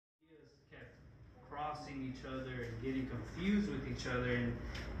crossing each other and getting confused with each other,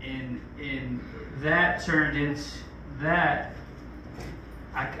 and that turned into that.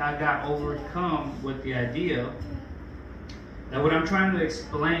 I got overcome with the idea that what I'm trying to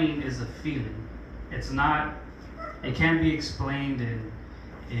explain is a feeling. It's not. It can't be explained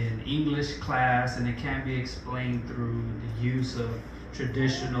in English class, and it can't be explained through the use of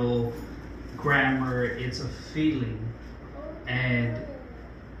traditional grammar. It's a feeling, and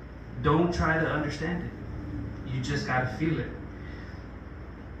don't try to understand it. You just gotta feel it.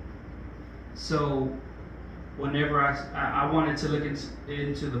 So whenever I wanted to look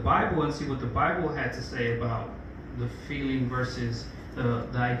into the Bible and see what the Bible had to say about the feeling versus the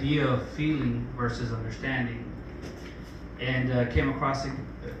idea of feeling versus understanding, and came across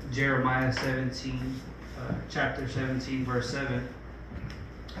Jeremiah 17, chapter 17, verse 7.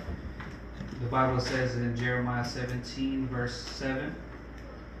 The Bible says in Jeremiah 17, verse 7,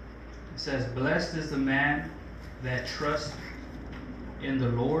 it says, "Blessed is the man that trusts in the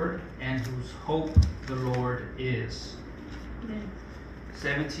Lord and whose hope the Lord is."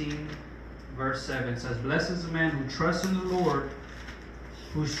 17, verse 7 says, "Blessed is the man who trusts in the Lord,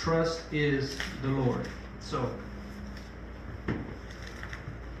 whose trust is the Lord." So,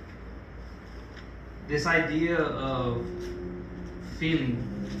 this idea of feeling,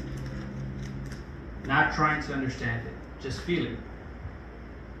 not trying to understand it, just feeling,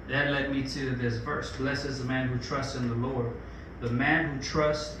 that led me to this verse. Blessed is the man who trusts in the Lord. The man who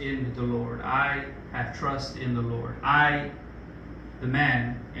trusts in the Lord. I have trust in the Lord. I, the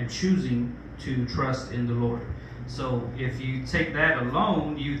man, am choosing to trust in the Lord. So if you take that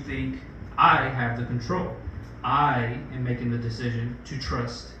alone, you think I have the control. I am making the decision to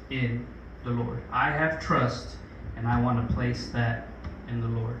trust in the Lord. I have trust, and I want to place that in the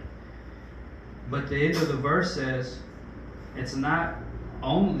Lord. But the end of the verse says, it's not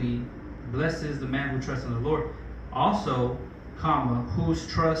only blessed is the man who trusts in the Lord, also, comma, whose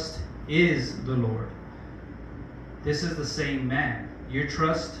trust is the Lord. This is the same man. Your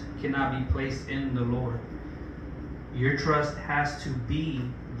trust cannot be placed in the Lord. Your trust has to be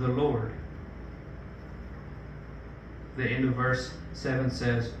the Lord. The end of verse 7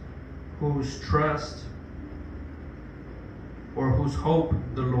 says, whose trust or whose hope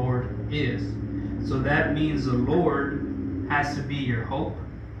the Lord is. So that means the Lord has to be your hope,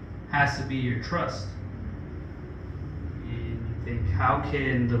 has to be your trust. And you think, how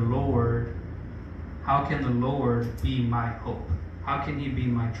can the Lord be my hope? How can he be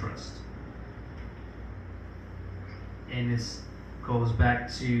my trust? And this goes back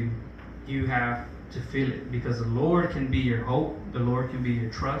to, you have to feel it, because the Lord can be your hope, the Lord can be your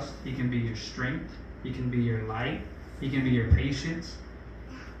trust, he can be your strength, he can be your light, he can be your patience.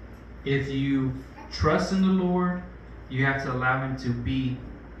 If you trust in the Lord, you have to allow him to be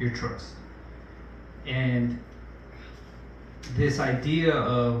your trust. And this idea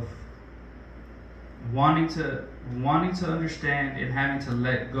of wanting to understand and having to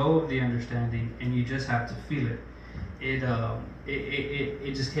let go of the understanding, and you just have to feel it.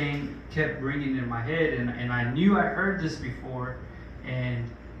 It just kept ringing in my head, and I knew I heard this before,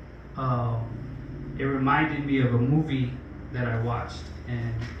 and it reminded me of a movie that I watched,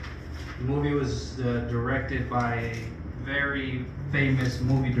 and the movie was directed by a very famous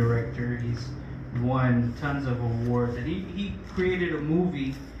movie director. He's won tons of awards, and he created a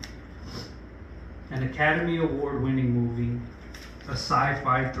movie, an Academy Award winning movie, a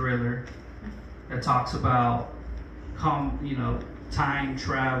sci-fi thriller that talks about time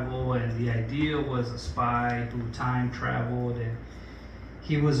travel, and the idea was a spy who time traveled, and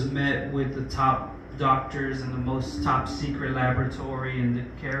he was met with the top doctors in the most top secret laboratory, and the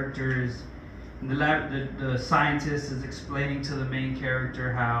characters in the lab, the scientist is explaining to the main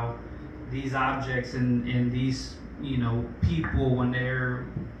character how these objects and these people, when they're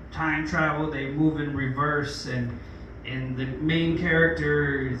time travel, they move in reverse, and the main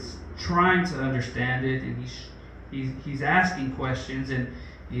character is trying to understand it, and he's asking questions, and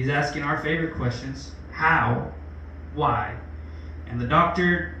he's asking our favorite questions: how, why? And the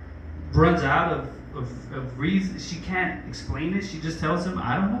doctor runs out of reason. She can't explain it. She just tells him,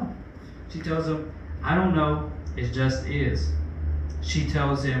 I don't know. She tells him, I don't know, it just is. She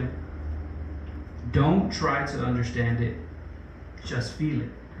tells him, don't try to understand it, just feel it.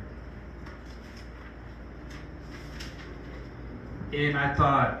 And I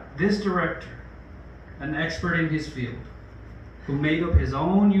thought, this director, an expert in his field, who made up his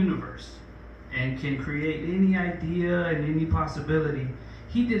own universe and can create any idea and any possibility,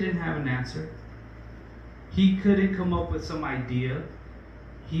 he didn't have an answer. He couldn't come up with some idea.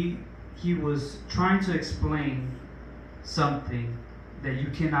 He was trying to explain something that you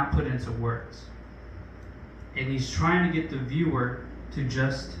cannot put into words. And he's trying to get the viewer to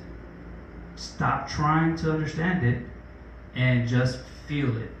just stop trying to understand it and just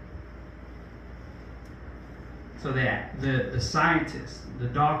feel it. So the scientists, the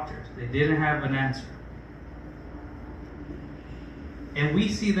doctors, they didn't have an answer. And we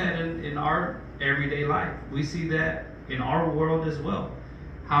see that in our everyday life. We see that in our world as well.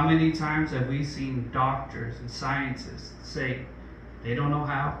 How many times have we seen doctors and scientists say they don't know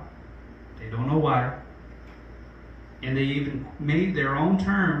how, they don't know why, and they even made their own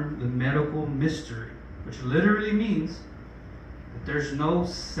term the medical mystery, which literally means that there's no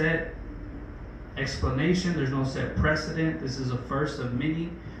set explanation, there's no set precedent. This is a first of many,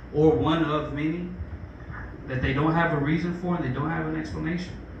 or one of many, that they don't have a reason for and they don't have an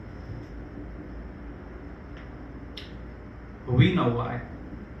explanation. But we know why.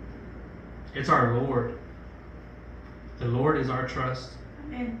 It's our Lord. The Lord is our trust.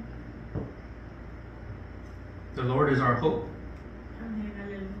 Amen. The Lord is our hope.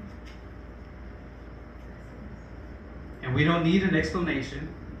 Amen. And we don't need an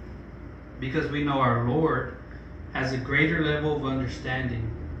explanation because we know our Lord has a greater level of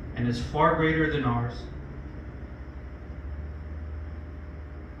understanding and is far greater than ours.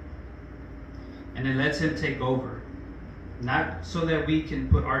 And it lets Him take over. Not so that we can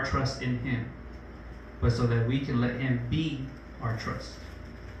put our trust in Him, but so that we can let Him be our trust.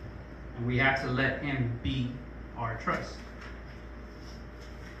 And we have to let Him be our trust.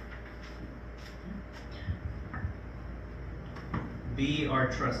 Be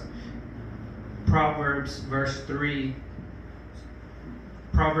our trust. Proverbs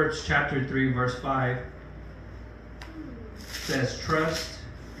chapter 3 verse 5 says trust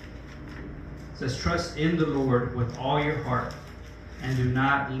in the Lord with all your heart and do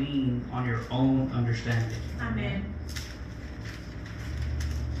not lean on your own understanding. Amen.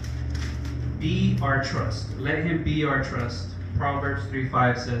 Be our trust. Let Him be our trust. Proverbs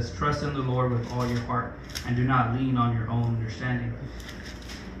 3:5 says, trust in the Lord with all your heart and do not lean on your own understanding.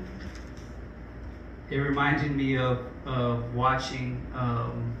 It reminded me of watching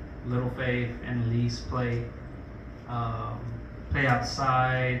Little Faith and Elise play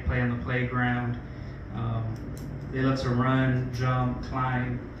outside, play on the playground. They love to run, jump,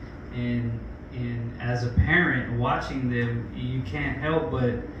 climb, and as a parent watching them, you can't help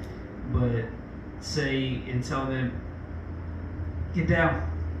but say and tell them, get down,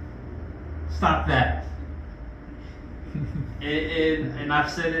 stop that. and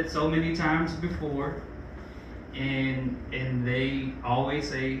I've said it so many times before, and they always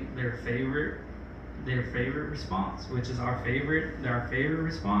say their favorite response, which is our favorite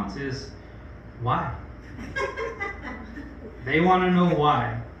response is, why? They want to know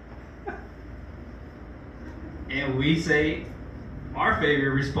why. And we say our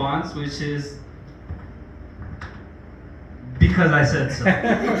favorite response, which is, because I said so.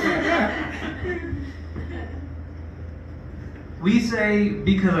 We say,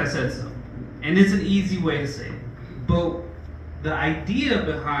 because I said so. And it's an easy way to say it. But the idea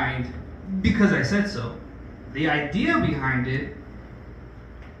behind, because I said so, the idea behind it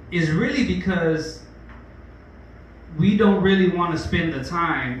is really because we don't really want to spend the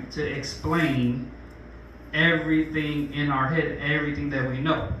time to explain everything in our head, everything that we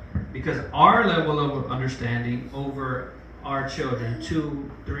know. Because our level of understanding over our children,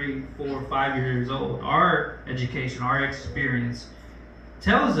 2, 3, 4, 5 years old, our education, our experience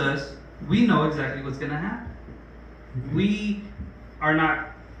tells us we know exactly what's going to happen. Mm-hmm.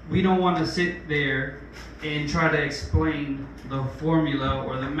 We don't want to sit there and try to explain the formula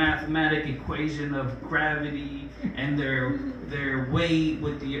or the mathematic equation of gravity and their weight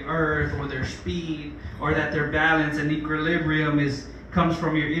with the earth, or their speed, or that their balance and equilibrium comes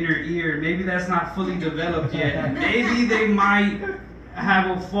from your inner ear. Maybe that's not fully developed yet. Maybe they might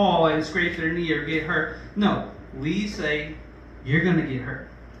have a fall and scrape their knee or get hurt. No, we say, you're going to get hurt.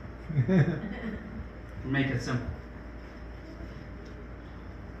 Make it simple.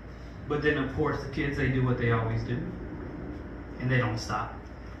 But then, of course, the kids, they do what they always do. And they don't stop.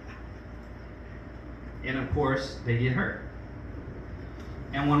 And, of course, they get hurt.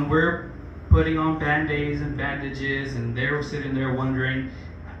 And when we're putting on band-aids and bandages, and they're sitting there wondering,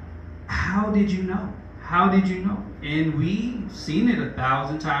 how did you know? How did you know? And we've seen it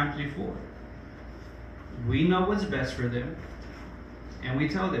 1,000 times before. We know what's best for them. And we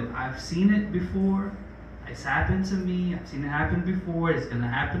tell them, I've seen it before. It's happened to me. I've seen it happen before. It's going to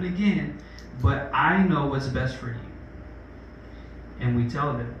happen again. But I know what's best for you. And we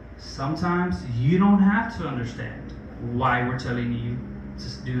tell them, sometimes you don't have to understand why we're telling you to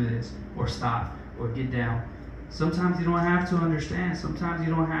do this, or stop, or get down. Sometimes you don't have to understand. Sometimes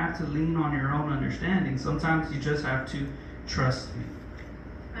you don't have to lean on your own understanding. Sometimes you just have to trust me.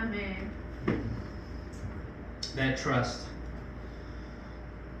 Amen. That trust.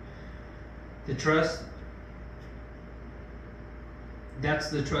 The trust, that's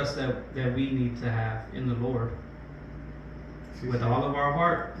the trust that we need to have in the Lord. With all of our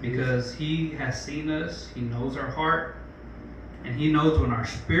heart. Because He has seen us. He knows our heart. And He knows when our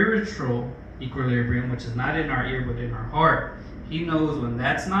spiritual equilibrium, which is not in our ear but in our heart, He knows when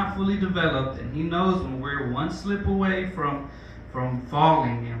that's not fully developed, and He knows when we're one slip away from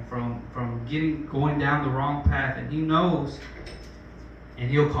falling and from going down the wrong path, and He knows, and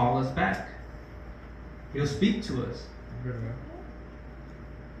He'll call us back. He'll speak to us.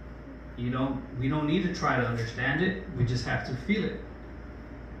 We don't need to try to understand it. We just have to feel it.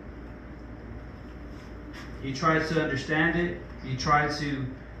 You try to understand it. You try to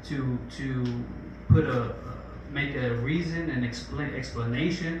make a reason and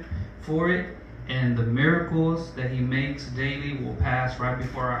explanation for it, and the miracles that He makes daily will pass right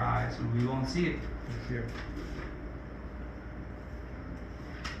before our eyes, and we won't see it. Yes,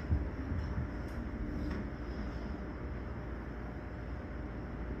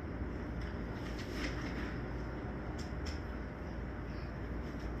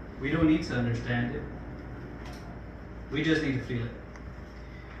 We don't need to understand it. We just need to feel it.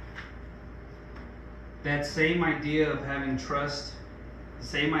 That same idea of having trust, the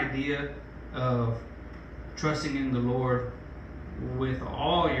same idea of trusting in the Lord with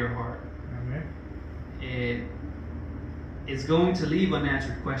all your heart, Amen. it's going to leave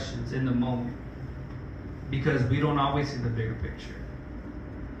unanswered questions in the moment, because we don't always see the bigger picture.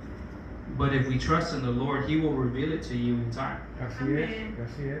 But if we trust in the Lord, He will reveal it to you in time. Así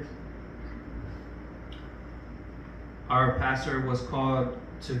es. Our pastor was called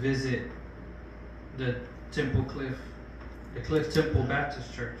to visit the Cliff Temple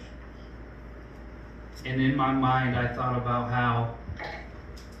Baptist Church. And in my mind, I thought about how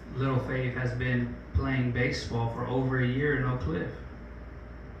Little Faith has been playing baseball for over a year in Oak Cliff.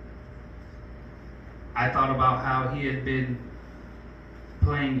 I thought about how he had been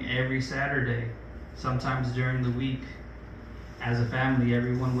playing every Saturday. Sometimes during the week, as a family,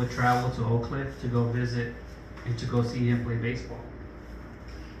 everyone would travel to Oak Cliff to go visit and to go see him play baseball.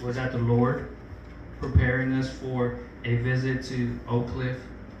 Was that the Lord preparing us for a visit to Oak Cliff?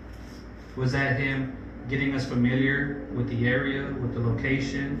 Was that Him getting us familiar with the area, with the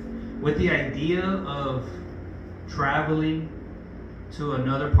location, with the idea of traveling to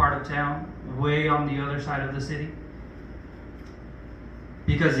another part of town, way on the other side of the city?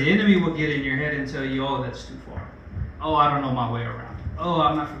 Because the enemy will get in your head and tell you, oh, that's too far. Oh, I don't know my way around. Oh,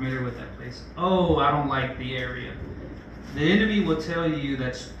 I'm not familiar with that place. Oh, I don't like the area. The enemy will tell you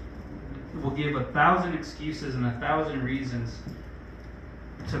will give 1,000 excuses and 1,000 reasons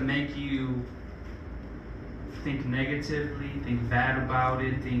to make you think negatively, think bad about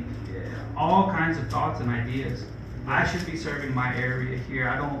it, think all kinds of thoughts and ideas. I should be serving my area here.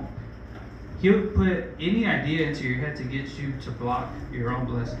 He'll put any idea into your head to get you to block your own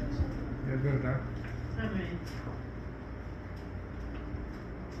blessings. Es verdad. Amen.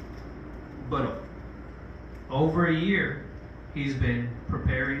 But over a year, He's been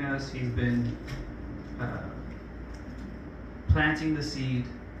preparing us. He's been planting the seed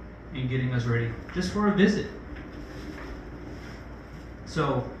and getting us ready just for a visit.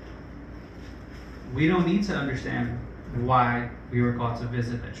 So we don't need to understand why we were called to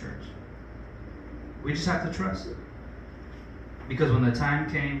visit that church. We just have to trust it. Because when the time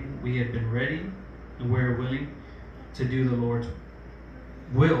came, we had been ready and we were willing to do the Lord's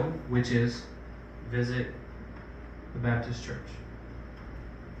will, which is visit the Baptist church.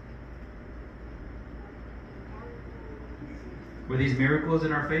 Were these miracles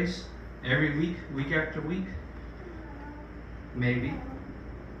in our face every week, week after week? Maybe.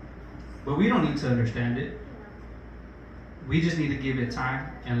 But we don't need to understand it. We just need to give it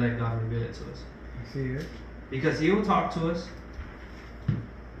time and let God reveal it to us. Así es. Because He will talk to us.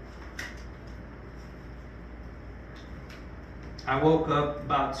 I woke up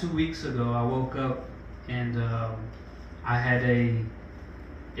about 2 weeks ago. I woke up and I had a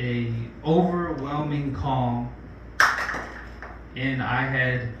overwhelming calm, and I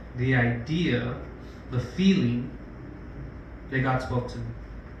had the idea, the feeling that God spoke to me.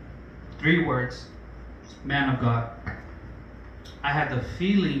 3 words: man of God. I had the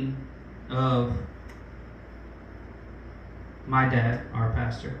feeling of my dad, our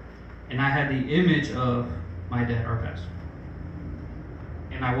pastor, and I had the image of my dad, our pastor.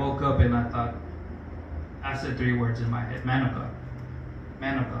 And I woke up and I said 3 words in my head: man of God,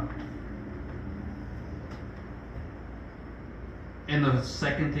 man of God. And the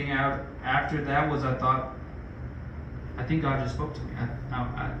second thing out after that was I think God just spoke to me.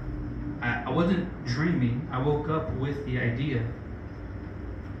 I wasn't dreaming. I woke up with the idea,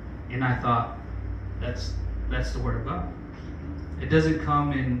 and I thought, that's the word of God. It doesn't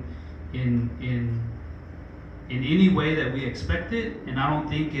come in any way that we expect it, and I don't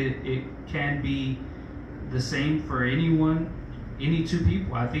think it can be the same for anyone, any two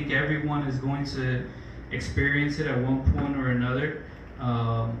people. I think everyone is going to experience it at one point or another,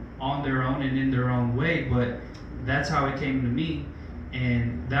 on their own and in their own way, but that's how it came to me,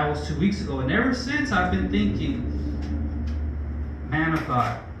 and that was 2 weeks ago. And ever since, I've been thinking, man of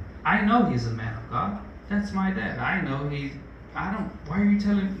God. I know he's a man of God. That's my dad. I know why are you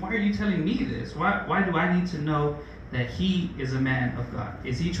telling me this? Why do I need to know that he is a man of God?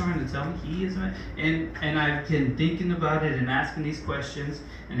 Is he trying to tell me he is a man? And I've been thinking about it and asking these questions,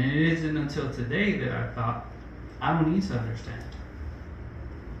 and it isn't until today that I thought, I don't need to understand.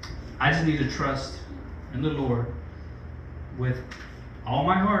 I just need to trust in the Lord with all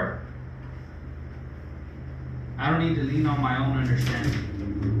my heart. I don't need to lean on my own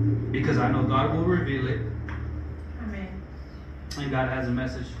understanding, because I know God will reveal it. Amen. And God has a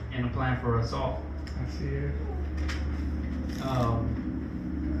message and a plan for us all. I see it.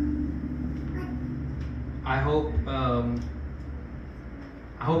 I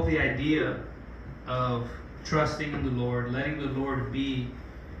hope the idea of trusting in the Lord, letting the Lord be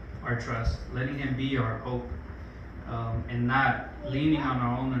our trust, letting Him be our hope, and not leaning on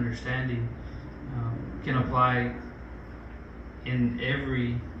our own understanding, can apply in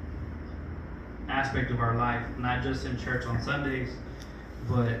every aspect of our life, not just in church on Sundays,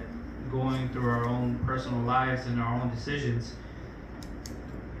 but going through our own personal lives and our own decisions.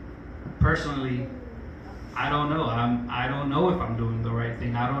 Personally, I don't know. I don't know if I'm doing the right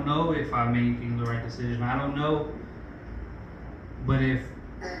thing. I don't know if I'm making the right decision. I don't know. But if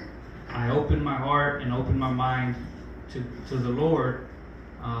I open my heart and open my mind to the Lord,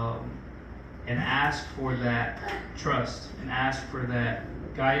 and ask for that trust, and ask for that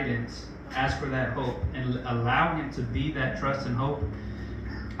guidance, ask for that hope, and allow Him to be that trust and hope,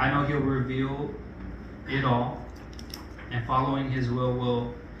 I know He'll reveal it all, and following His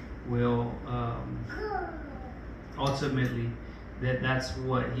will ultimately, that's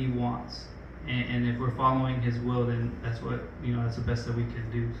what He wants. And if we're following His will, then that's that's the best that we can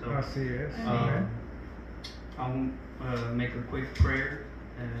do. So I see it. I'll make a quick prayer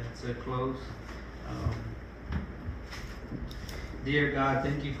to close. Dear God,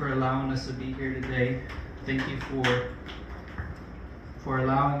 thank you for allowing us to be here today. Thank you for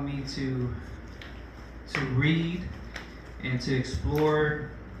allowing me to read and to explore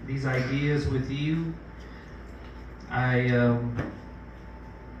these ideas with you.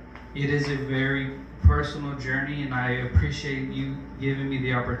 It is a very personal journey, and I appreciate you giving me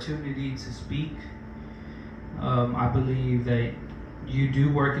the opportunity to speak. I believe that you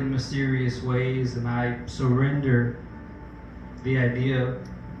do work in mysterious ways, and I surrender the idea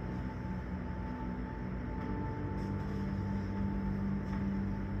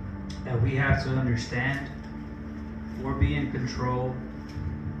that we have to understand or be in control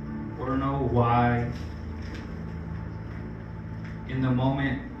or know why. In the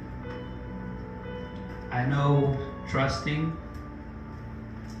moment, I know trusting,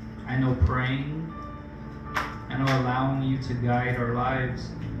 I know praying, I know allowing you to guide our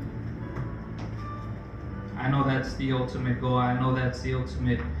lives. I know that's the ultimate goal. I know that's the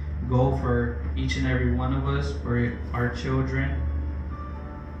ultimate goal for each and every one of us, for our children.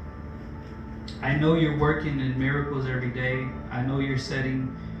 I know you're working in miracles every day. I know you're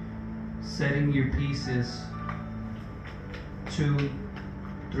setting your pieces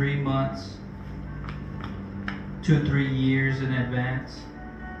 2-3 months, 2-3 years in advance.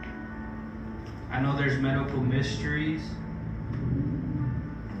 I know there's medical mysteries.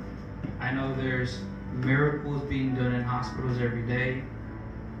 I know there's miracles being done in hospitals every day.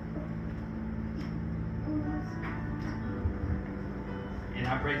 And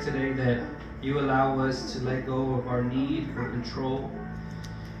I pray today that you allow us to let go of our need for control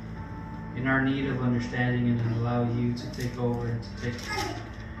and our need of understanding, and then allow you to take over and to take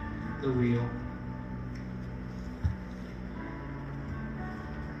the wheel.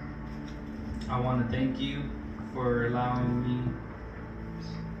 I want to thank you for allowing me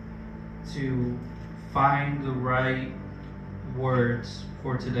to find the right words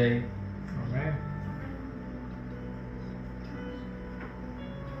for today. Amen.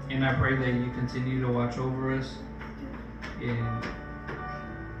 And I pray that you continue to watch over us and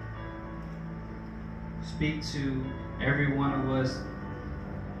speak to every one of us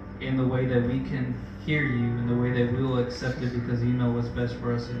in the way that we can hear you in the way that we will accept it because you know what's best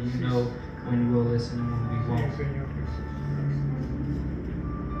for us and you know when we'll listen and when we Sí, won't. Señor Jesús.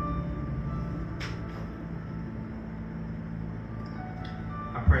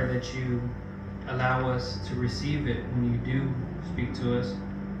 I pray that you allow us to receive it when you do speak to us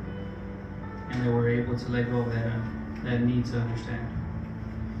and that we're able to let go of that need to understand.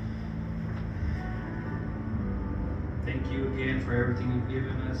 Thank you again for everything you've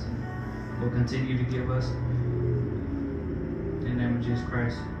given us and will continue to give us. In the name of Jesus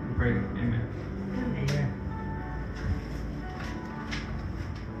Christ, we pray. Amen. Amén.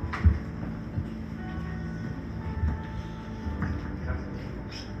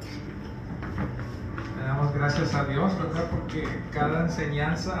 Le damos gracias a Dios, ¿verdad? Porque cada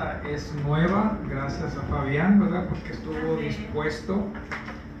enseñanza es nueva. Gracias a Favian, ¿verdad? Porque estuvo dispuesto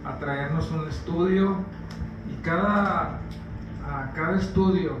a traernos un estudio. Y cada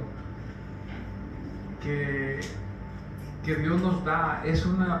estudio que Dios nos da es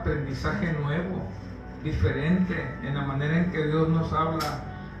un aprendizaje nuevo, diferente en la manera en que Dios nos habla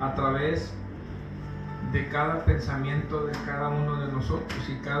a través de cada pensamiento de cada uno de nosotros,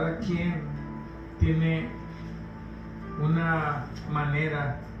 y cada quien tiene una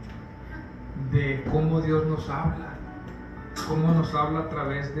manera de cómo Dios nos habla a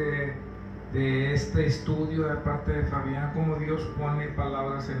través de este estudio de parte de Fabián, cómo Dios pone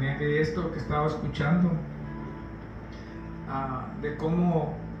palabras en él, de esto que estaba escuchando, de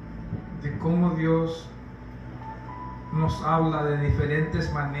cómo Dios nos habla de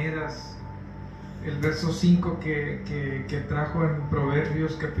diferentes maneras. El verso 5 que trajo en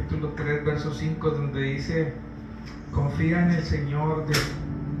Proverbios capítulo 3 verso 5, donde dice: confía en el Señor de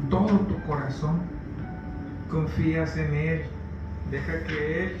todo tu corazón, confías en Él, deja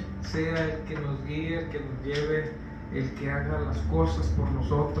que Él sea el que nos guíe, el que nos lleve, el que haga las cosas por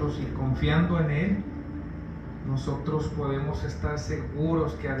nosotros, y confiando en Él nosotros podemos estar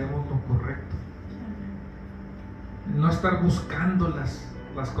seguros que haremos lo correcto. No estar buscando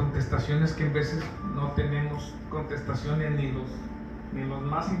las contestaciones, que en veces no tenemos contestaciones, ni los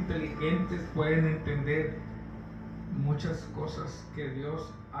más inteligentes pueden entender muchas cosas que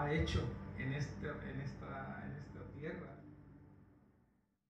Dios ha hecho en esta tierra.